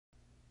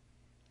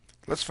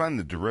Let's find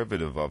the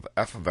derivative of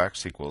f of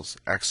x equals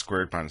x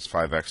squared minus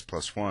 5x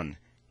plus 1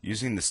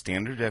 using the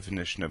standard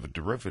definition of a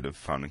derivative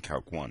found in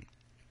Calc 1.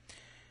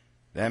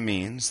 That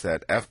means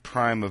that f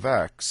prime of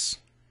x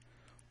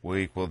will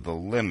equal the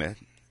limit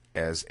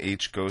as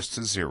h goes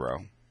to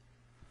 0.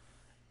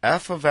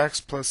 F of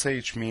x plus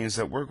h means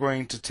that we're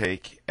going to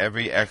take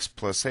every x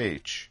plus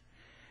h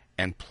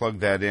and plug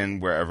that in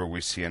wherever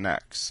we see an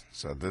x.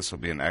 So this will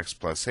be an x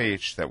plus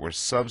h that we're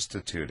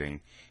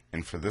substituting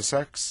in for this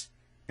x,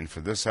 in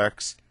for this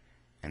x,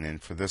 and in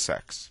for this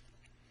x.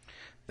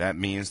 That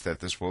means that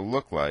this will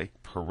look like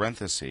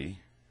parenthesis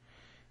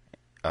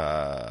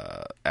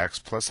x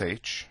plus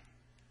h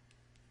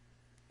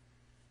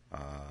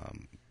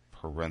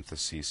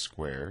parenthesis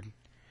squared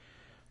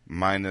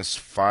minus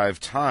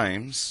 5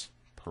 times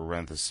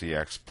parenthesis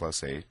x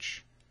plus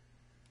h,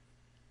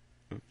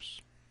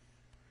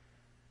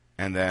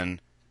 and then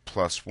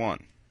plus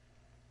 1.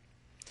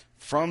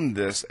 From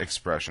this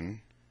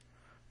expression,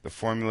 the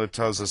formula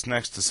tells us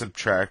next to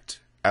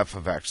subtract f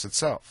of x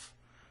itself.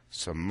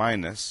 So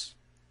minus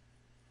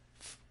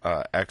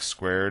x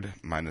squared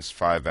minus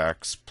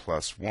 5x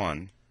plus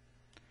 1.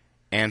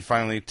 And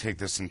finally, take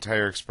this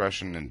entire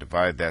expression and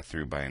divide that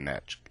through by an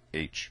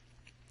h.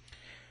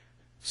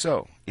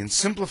 So, in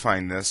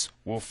simplifying this,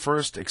 we'll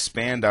first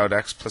expand out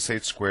x plus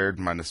h squared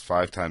minus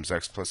 5 times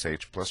x plus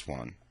h plus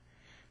 1,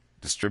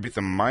 distribute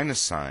the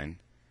minus sign,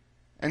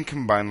 and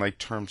combine like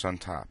terms on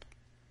top,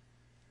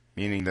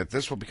 meaning that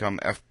this will become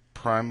f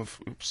prime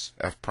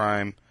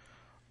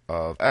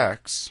of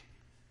x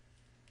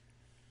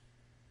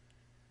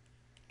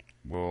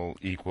will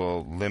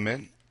equal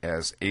limit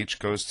as h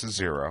goes to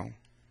 0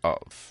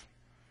 of.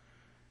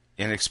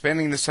 In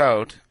expanding this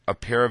out, a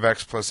pair of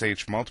x plus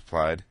h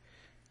multiplied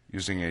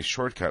using a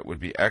shortcut would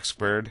be x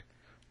squared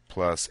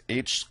plus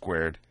h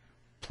squared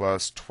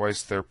plus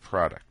twice their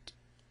product.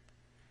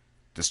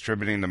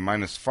 Distributing the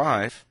minus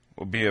 5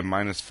 will be a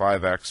minus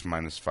 5x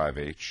minus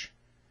 5h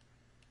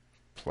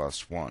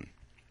plus 1.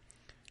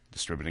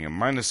 Distributing a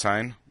minus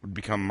sign would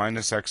become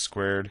minus x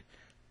squared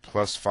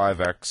plus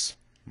 5x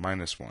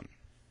minus 1.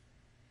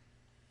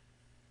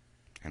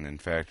 And in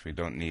fact, we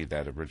don't need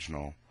that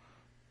original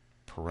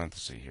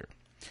parenthesis here.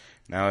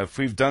 Now, if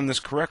we've done this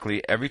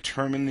correctly, every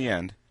term in the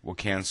end will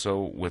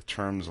cancel with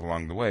terms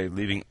along the way,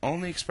 leaving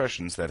only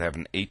expressions that have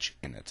an h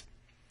in it.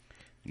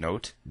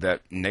 Note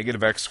that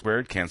negative x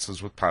squared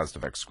cancels with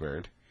positive x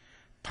squared,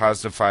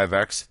 positive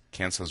 5x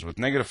cancels with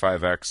negative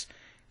 5x,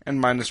 and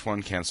minus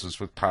 1 cancels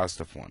with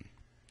positive 1.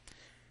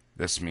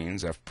 This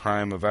means f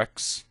prime of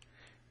x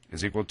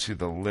is equal to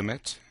the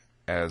limit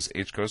as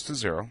h goes to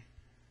 0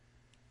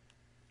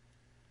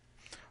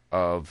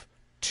 of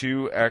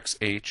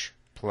 2xh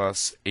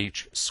plus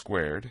h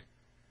squared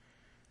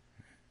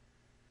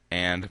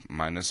and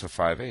minus a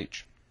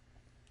 5h.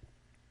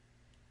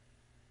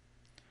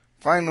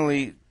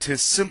 Finally, to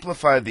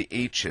simplify the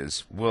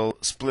h's, we'll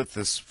split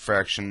this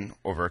fraction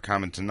over a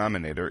common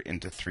denominator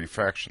into 3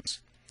 fractions.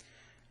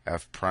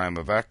 F prime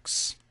of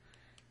x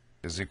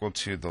is equal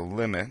to the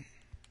limit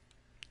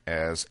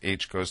as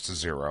h goes to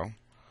 0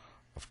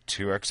 of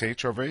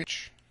 2xh over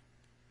h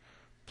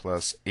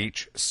plus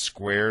h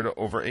squared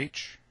over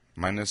h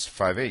minus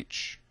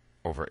 5h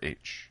over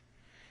h.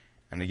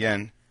 And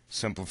again,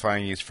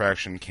 simplifying each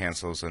fraction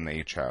cancels an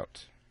h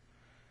out.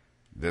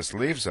 This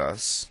leaves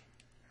us,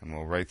 and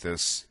we'll write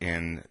this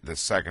in the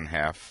second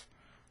half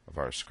of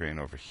our screen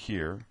over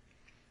here,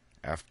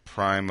 f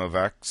prime of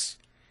x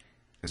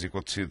is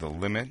equal to the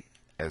limit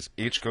as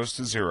h goes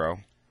to 0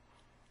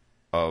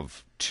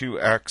 of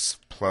 2x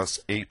plus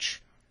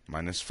h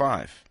minus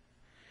 5.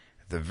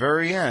 At the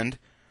very end,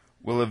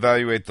 we'll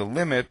evaluate the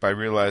limit by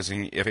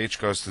realizing if h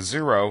goes to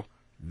 0,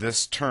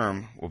 this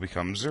term will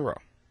become 0.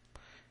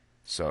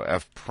 So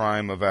f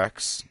prime of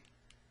x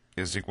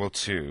is equal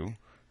to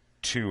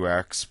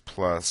 2x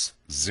plus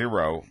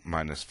 0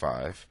 minus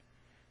 5.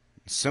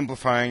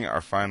 Simplifying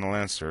our final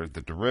answer,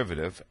 the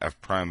derivative, f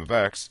prime of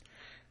x,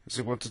 is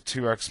equal to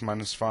 2x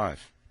minus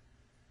 5.